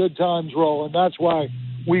let the good times roll, and that's why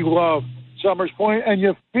we love Summers Point, and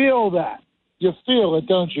you feel that. You feel it,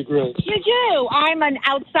 don't you, Grace? You do. I'm an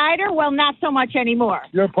outsider. Well, not so much anymore.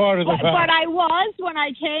 You're part of the family. But I was when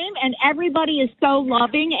I came, and everybody is so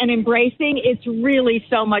loving and embracing. It's really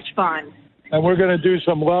so much fun. And we're going to do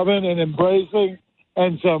some loving and embracing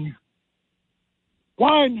and some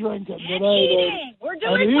wine drinking today. Eating. We're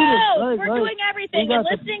doing both. We're doing everything and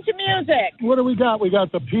listening to music. What do we got? We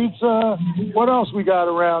got the pizza. What else we got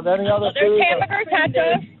around? Any other food? There's hamburgers, hot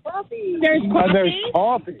dogs. There's coffee. And there's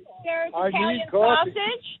coffee. There's I Italian need coffee.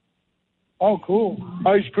 sausage. Oh, cool.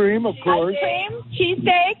 Ice cream, of course. Ice cream,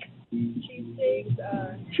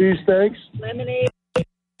 Cheesesteaks. lemonade.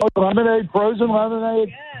 Oh, lemonade, frozen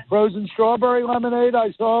lemonade, frozen strawberry lemonade.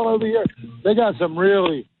 I saw over here. They got some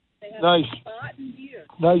really nice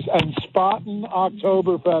and Spaten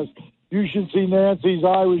Oktoberfest. You should see Nancy's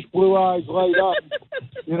Irish blue eyes light up.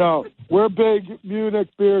 You know, we're big Munich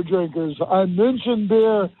beer drinkers. Ein München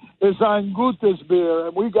beer is ein gutes beer,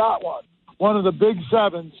 and we got one of the big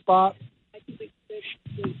 7, Spaten.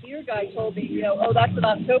 The beer guy told me, that's an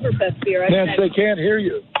Oktoberfest beer. Nancy, they can't hear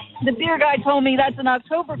you. The beer guy told me that's an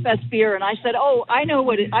Oktoberfest beer, and I said, I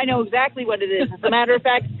know exactly what it is. As a matter of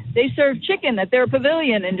fact, they serve chicken at their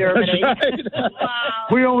pavilion in Germany. That's right. Wow.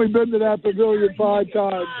 We only been to that pavilion 5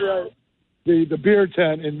 times, right? The beer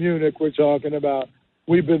tent in Munich we're talking about.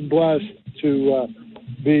 We've been blessed to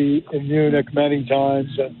be in Munich many times,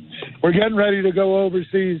 and we're getting ready to go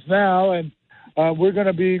overseas now, and we're going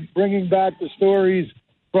to be bringing back the stories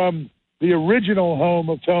from the original home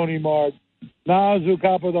of Tony Mart, Nasu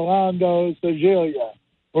Capodolando, Sicilia.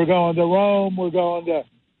 We're going to Rome. We're going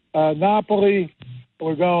to Napoli.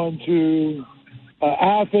 We're going to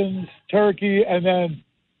Athens, Turkey, and then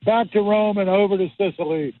back to Rome and over to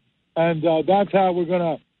Sicily. And that's how we're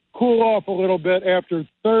going to cool off a little bit after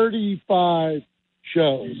 35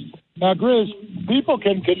 shows. Now, Grizz, people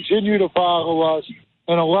can continue to follow us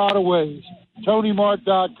in a lot of ways.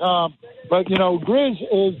 TonyMart.com. But, Grizz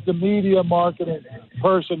is the media marketing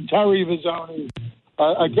person, Terry Vizzoni.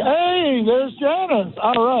 Hey, there's Janice.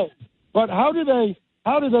 All right. But how do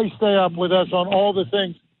they stay up with us on all the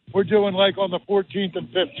things we're doing, like on the 14th and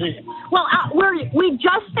 15th? Well, we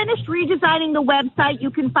just finished redesigning the website. You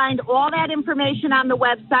can find all that information on the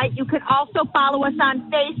website. You can also follow us on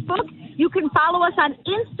Facebook. You can follow us on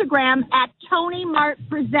Instagram at Tony Mart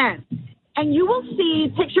Presents. And you will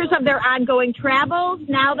see pictures of their ongoing travels.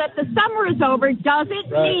 Now that the summer is over, doesn't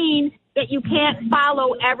mean that you can't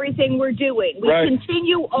follow everything we're doing. We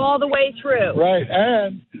continue all the way through. Right,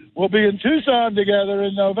 and we'll be in Tucson together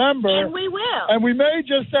in November. And we will. And we may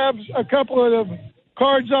just have a couple of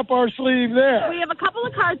cards up our sleeve there. We have a couple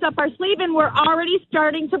of cards up our sleeve, and we're already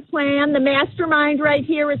starting to plan. The mastermind right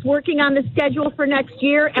here is working on the schedule for next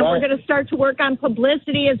year, and we're going to start to work on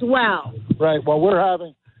publicity as well. Right, well, we're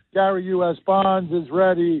having Gary U.S. Bonds is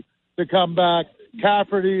ready to come back.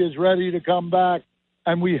 Cafferty is ready to come back.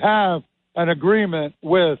 And we have an agreement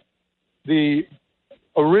with the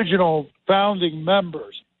original founding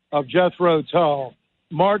members of Jethro Tull,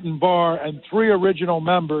 Martin Barr, and 3 original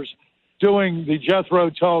members doing the Jethro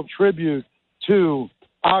Tull tribute to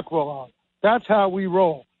Aqualung. That's how we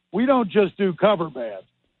roll. We don't just do cover bands.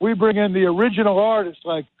 We bring in the original artists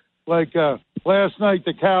like last night,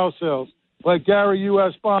 the Cowsills, like Gary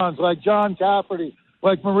U.S. Bonds, like John Cafferty,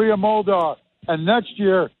 like Maria Moldar. And next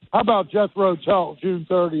year, how about Jethro Tull, June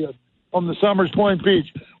 30th, from the Summers Point Beach?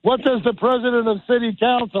 What does the president of City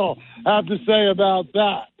Council have to say about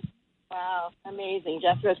that? Wow, amazing.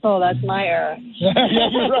 Jethro Tull, that's my era. Yeah,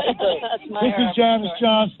 you're right there. That's my This era. is Janice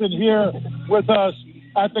Johnston here with us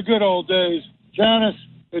at the good old days. Janice,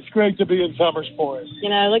 it's great to be in Summers Point.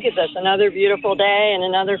 Look at this. Another beautiful day and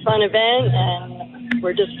another fun event, and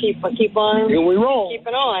we're just keep on. Here we roll. Keep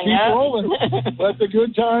it on, Keep rolling. Let the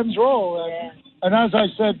good times roll. And as I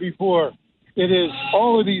said before, it is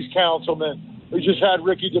all of these councilmen. We just had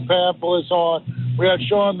Ricky DePamphlis on. We had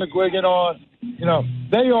Sean McGuigan on.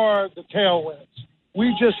 They are the tailwinds.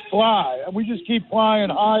 We just fly, and we just keep flying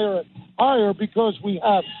higher and higher because we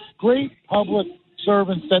have great public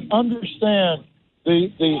servants that understand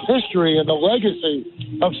the history and the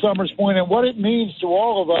legacy of Summers Point and what it means to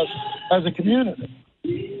all of us as a community.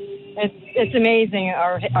 It's amazing,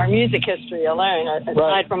 our music history alone,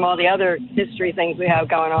 aside from all the other history things we have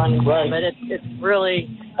going on. But it's really...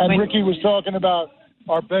 And Ricky was talking about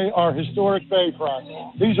our historic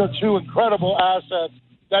Bayfront. These are 2 incredible assets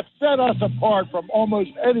that set us apart from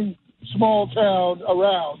almost any small town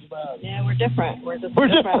around, man. Yeah, we're different. We're different.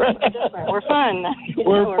 We're fun.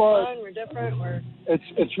 We're fun. We're different.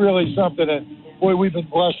 It's really something that, boy, we've been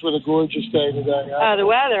blessed with a gorgeous day today. The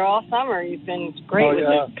weather all summer. You've been great with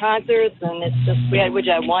the concerts, and it's just you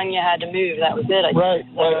had one you had to move. That was it. Right.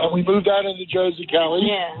 And we moved that into Josie Kelly,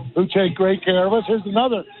 who take great care of us. Here's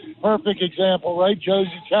another perfect example, right? Josie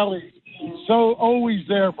Kelly, so always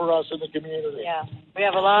there for us in the community. Yeah, we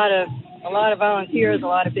have a lot of volunteers, a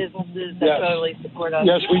lot of businesses that totally support us.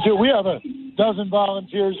 Yes, we do. We have a dozen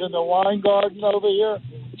volunteers in the wine garden over here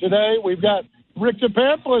today. We've got Rick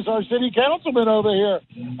DePamphlis, our city councilman, over here.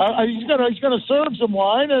 He's gonna serve some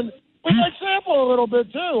wine, and we might sample a little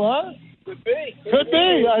bit too, huh? Could be. Could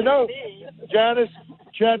be. I know. Janice,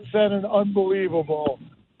 Chet sent an unbelievable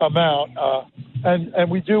amount, and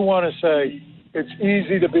we do want to say it's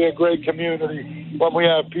easy to be a great community when we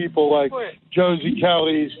have people like Josie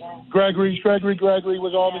Kelly's, Gregory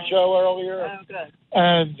was on the show earlier. Oh, good.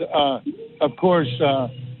 And, of course,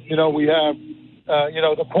 we have,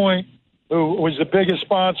 The Point, who was the biggest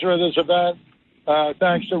sponsor of this event,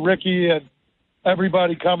 thanks to Ricky and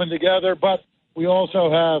everybody coming together. But we also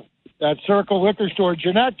have that Circle Liquor Store.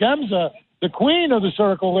 Jeanette Gemza, the queen of the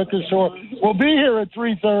Circle Liquor Store, will be here at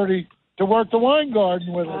 3:30 to work the wine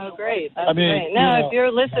garden with us. Oh, great. That's great. No, if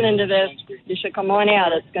you're listening to this, you should come on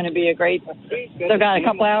out. It's going to be a great... Still got a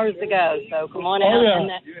couple hours to go, so come on out. Yeah.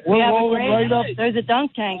 And, we're rolling right up. There's a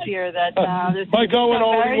dunk tank here that... Mike Owen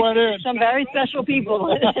already went in. Some very special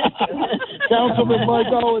people. Councilman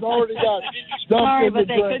Mike Owen already got dumped. Sorry, in but the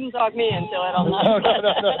they drink. couldn't talk me into it. No.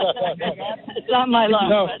 It's not my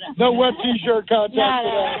luck. No wet T-shirt contest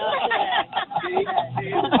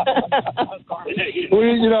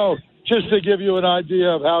today. just to give you an idea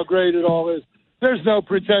of how great it all is. There's no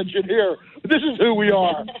pretension here. This is who we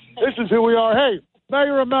are. This is who we are. Hey,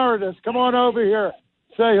 Mayor Emeritus, come on over here.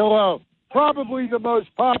 Say hello. Probably the most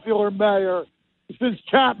popular mayor since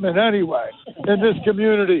Chapman, anyway, in this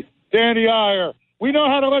community. Danny Iyer. We know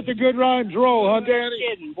how to let the good rhymes roll, huh, Danny?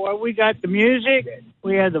 Kidding, boy. We got the music.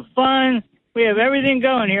 We have the fun. We have everything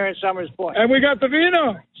going here in Summers Point. And we got the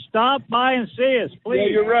vino. Stop by and see us, please.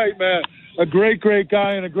 Yeah, you're right, man. A great, great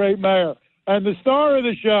guy and a great mayor. And the star of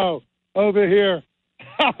the show over here,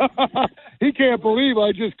 he can't believe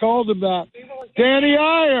I just called him that. Danny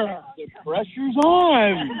Iyer. The pressure's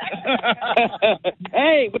on.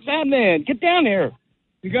 Hey, what's happening? Get down here.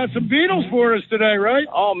 You got some Beatles for us today, right?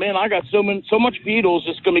 Oh, man, I got so much Beatles,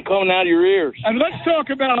 it's going to be coming out of your ears. And let's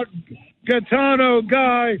talk about Gaetano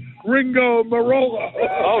Guy Ringo Marotta.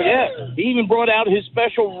 Oh, yeah. He even brought out his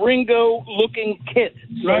special Ringo-looking kit,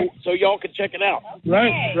 so y'all can check it out.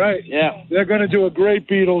 Right. Yeah. They're going to do a great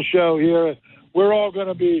Beatles show here. We're all going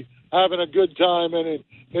to be having a good time and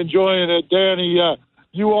enjoying it. Danny,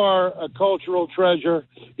 you are a cultural treasure.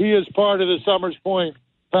 He is part of the Summers Point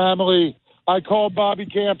family. I called Bobby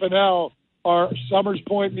Campanelle our Summers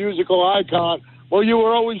Point musical icon. Well, you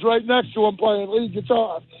were always right next to him playing lead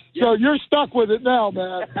guitar. So you're stuck with it now,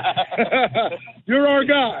 man. You're our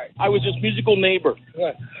guy. I was his musical neighbor.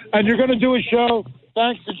 Right. And you're going to do a show,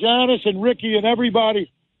 thanks to Janice and Ricky and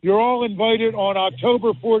everybody. You're all invited on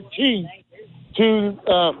October 14th to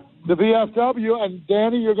the VFW. And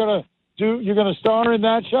Danny, you're going to star in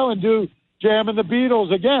that show and do Jamming the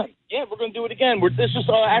Beatles again. Yeah, we're going to do it again. This is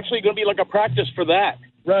actually going to be like a practice for that.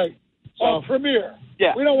 Right. Premiere.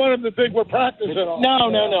 Yeah. We don't want him to think we're practicing on No.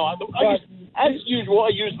 As usual, I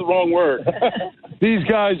used the wrong word. These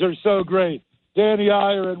guys are so great. Danny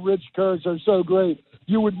Iyer and Rich Kurtz are so great.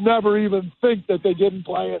 You would never even think that they didn't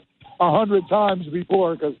play it 100 times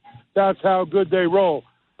before, because that's how good they roll.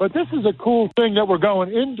 But this is a cool thing that we're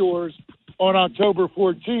going indoors on October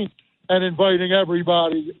 14th and inviting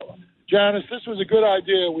everybody. Janice, this was a good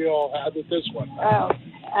idea we all had with this one. Oh,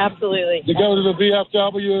 absolutely. To go to the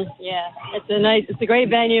VFW. Yeah, it's a great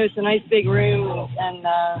venue. It's a nice big room, and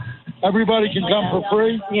everybody can come for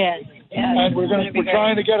free. Yeah. And we're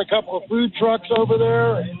trying to get a couple of food trucks over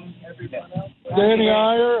there. Danny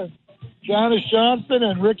Iyer and Janice Johnston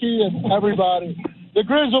and Ricky and everybody. The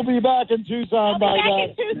Grizz will be back in Tucson by then.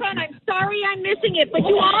 Back in Tucson. I'm sorry I'm missing it, but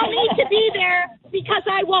you all need to be there because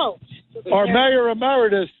I won't. Our Mayor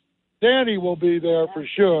Emeritus, Danny, will be there for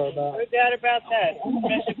sure. No doubt about that.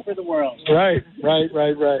 Mission for the world. Right.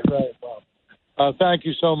 Thank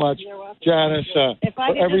you so much, Janice, if I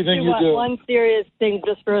for could everything just you do. One serious thing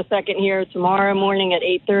just for a second here. Tomorrow morning at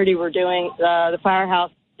 8:30, we're doing the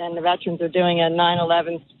Firehouse and the veterans are doing a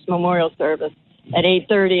 9/11 memorial service at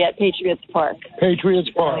 8:30 at Patriots Park. Patriots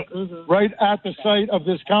Park, right at the site of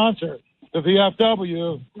this concert, the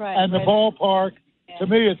VFW and the ballpark. To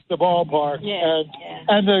me, it's the ballpark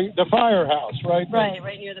and the firehouse, right? Right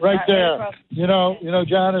near the right there. Right you know,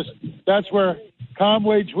 Janice, that's where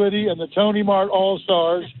Conway Twitty and the Tony Mart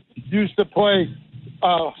All-Stars used to play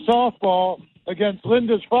softball against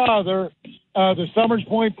Linda's father, the Summers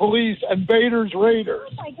Point Police and Bader's Raiders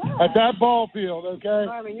at that ball field. Okay.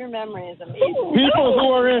 Carmen, your memory is amazing. People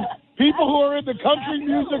who are in the Country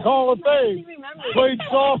Music Hall of Fame played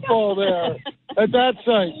softball there at that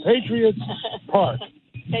site, Patriots Park.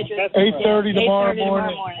 8:30 tomorrow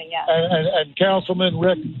morning. And Councilman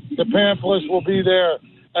Rick DePamplis will be there,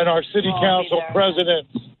 and our city council president,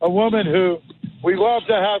 a woman who we love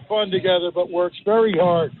to have fun together, but works very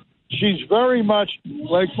hard. She's very much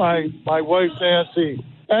like my wife Nancy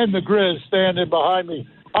and the Grizz standing behind me.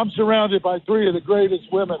 I'm surrounded by three of the greatest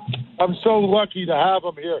women. I'm so lucky to have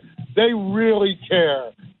them here. They really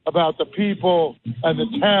care about the people and the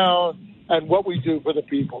town and what we do for the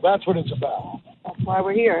people. That's what it's about. That's why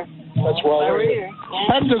we're here. That's why we're here.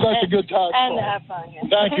 And that's a good time. And to have fun. Yeah.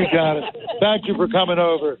 Thank you, Janice. Thank you for coming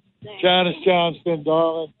over. Janice Johnston,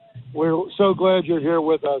 darling. We're so glad you're here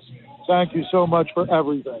with us. Thank you so much for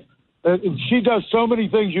everything. And she does so many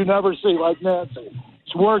things you never see, like Nancy.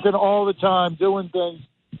 She's working all the time, doing things,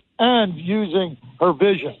 and using her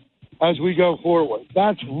vision as we go forward.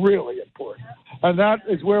 That's really important. And that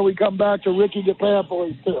is where we come back to Ricky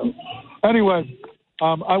DePampoli, too. Anyway,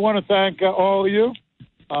 I want to thank all of you.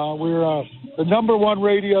 We're the number one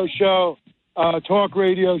radio show, talk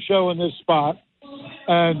radio show in this spot.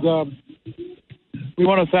 And we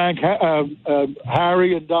want to thank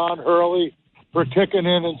Harry and Don Hurley for kicking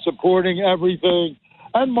in and supporting everything.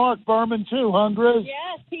 And Mark Berman, too, huh, Grizz?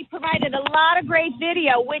 Yes, he provided a lot of great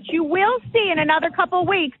video, which you will see in another couple of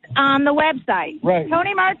weeks on the website. Right.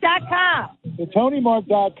 TonyMart.com. the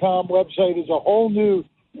TonyMart.com website is a whole new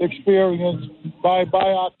experience by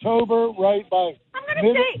October, right? I'm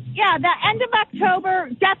going to say, the end of October,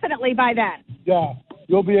 definitely by then. Yeah,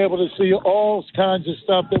 you'll be able to see all kinds of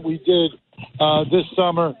stuff that we did this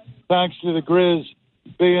summer, thanks to the Grizz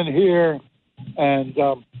being here. And,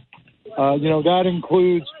 that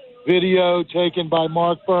includes video taken by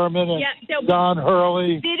Mark Furman and Don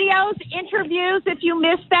Hurley. Videos, interviews, if you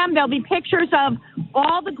missed them. There'll be pictures of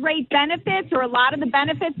all the great benefits or a lot of the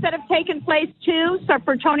benefits that have taken place, too. So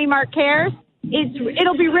for Tony Mart Cares,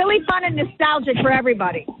 it'll be really fun and nostalgic for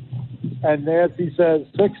everybody. And Nancy says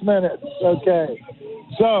 6 minutes. Okay.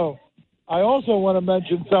 So I also want to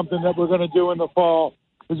mention something that we're going to do in the fall,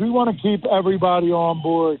 because we want to keep everybody on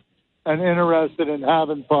board and interested in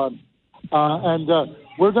having fun.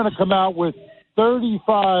 We're going to come out with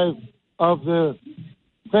 35 of the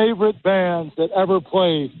favorite bands that ever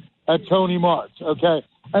played at Tony Mart's, okay?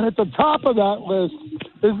 And at the top of that list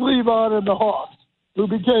is Levon and the Hawks, who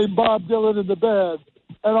became Bob Dylan in the band.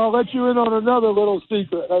 And I'll let you in on another little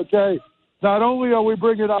secret, okay? Not only are we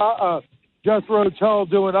bringing Jethro Tull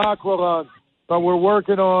doing Aqualung, but we're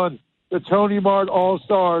working on the Tony Mart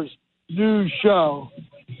All-Stars new show,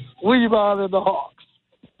 Levon and the Hawks.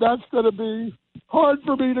 That's going to be hard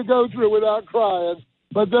for me to go through without crying,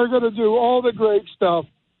 but they're going to do all the great stuff,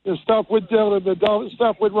 the stuff with Dylan, the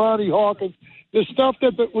stuff with Ronnie Hawkins, the stuff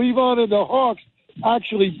that the Levon and the Hawks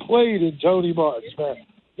actually played in Tony Mart's, man.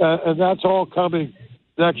 And that's all coming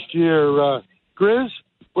next year. Grizz,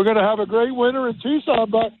 we're going to have a great winter in Tucson,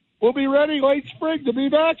 but we'll be ready late spring to be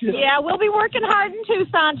back here. Yeah, we'll be working hard in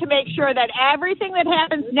Tucson to make sure that everything that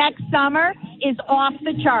happens next summer is off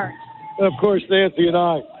the charts. Of course, Nancy and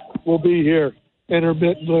I will be here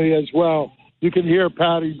intermittently as well. You can hear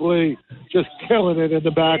Patty Blee just killing it in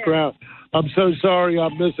the background. I'm so sorry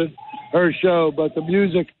I'm missing her show, but the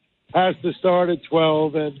music has to start at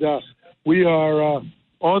 12, and we are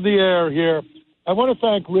on the air here. I want to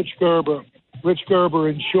thank Rich Gerber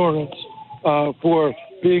Insurance, for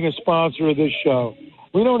being a sponsor of this show.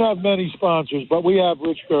 We don't have many sponsors, but we have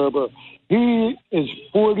Rich Gerber. He is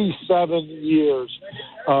 47 years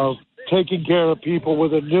of taking care of people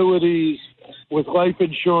with annuities, with life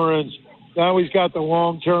insurance. Now he's got the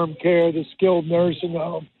long-term care, the skilled nursing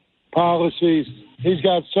home policies. He's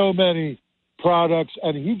got so many products,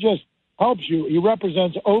 and he just helps you. He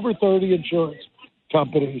represents over 30 insurance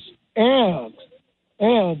companies, and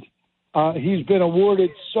he's been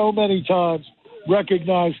awarded so many times,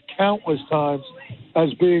 recognized countless times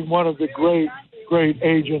as being one of the great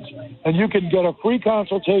agents. And you can get a free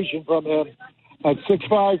consultation from him at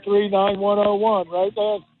 653-9101, right,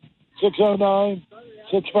 man?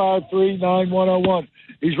 609-653-9101.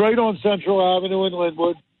 He's right on Central Avenue in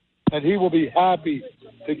Linwood, and he will be happy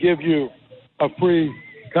to give you a free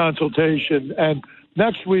consultation. And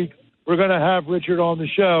next week, we're going to have Richard on the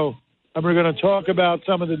show, and we're going to talk about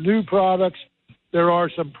some of the new products. There are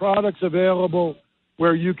some products available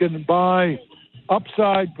where you can buy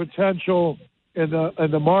upside potential in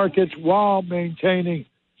the markets while maintaining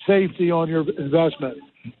safety on your investment.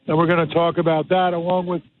 And we're going to talk about that along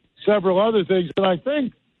with several other things. And I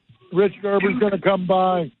think Rich Gerber's going to come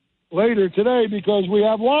by later today because we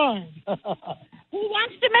have wine. Who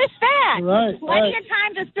wants to miss that? Right. Plenty of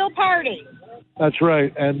time to still party. That's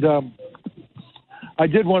right. And I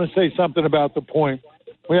did want to say something about the Point.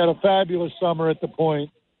 We had a fabulous summer at the Point.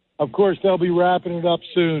 Of course, they'll be wrapping it up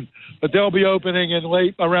soon, but they'll be opening in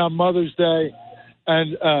late around Mother's Day.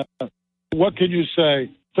 And what can you say?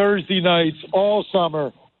 Thursday nights, all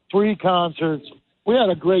summer, 3 concerts. We had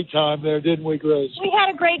a great time there, didn't we, Grace? We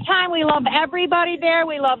had a great time. We love everybody there.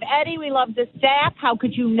 We love Eddie. We love the staff. How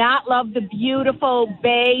could you not love the beautiful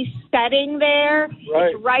bay setting there?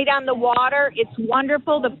 Right. It's right on the water. It's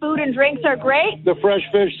wonderful. The food and drinks are great. The fresh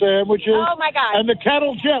fish sandwiches. Oh, my God. And the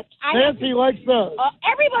kettle chips. Nancy likes those.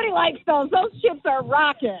 Everybody likes those. Those chips are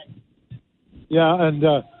rocking. Yeah, and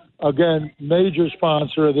again, major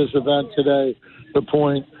sponsor of this event today, The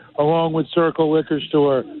Point, along with Circle Liquor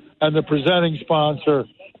Store, and the presenting sponsor,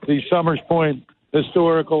 the Summers Point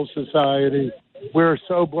Historical Society. We're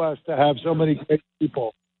so blessed to have so many great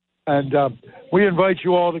people. And we invite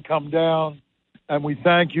you all to come down, and we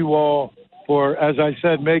thank you all for, as I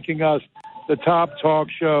said, making us the top talk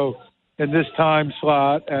show in this time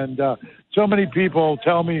slot. And so many people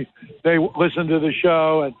tell me they listen to the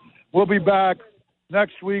show, and we'll be back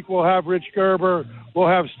next week. We'll have Rich Gerber. We'll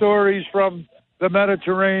have stories from the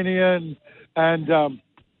Mediterranean, and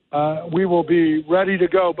we will be ready to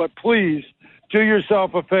go. But please do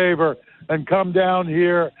yourself a favor and come down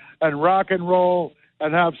here and rock and roll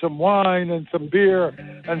and have some wine and some beer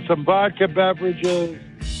and some vodka beverages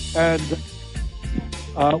and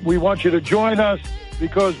We want you to join us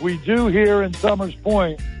because we do here in Summers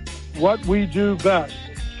Point what we do best.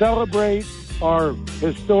 Celebrate our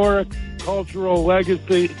historic cultural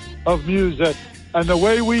legacy of music. And the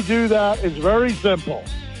way we do that is very simple.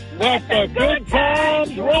 Let the good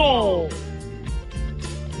times roll!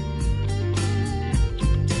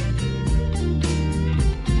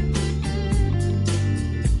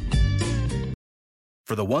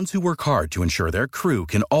 For the ones who work hard to ensure their crew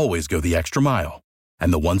can always go the extra mile,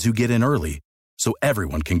 and the ones who get in early so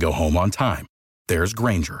everyone can go home on time, there's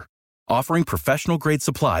Grainger, offering professional-grade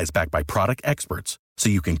supplies backed by product experts so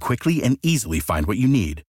you can quickly and easily find what you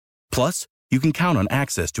need. Plus, you can count on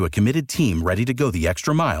access to a committed team ready to go the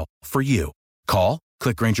extra mile for you. Call,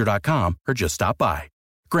 click Grainger.com, or just stop by.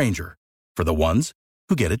 Grainger, for the ones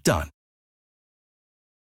who get it done.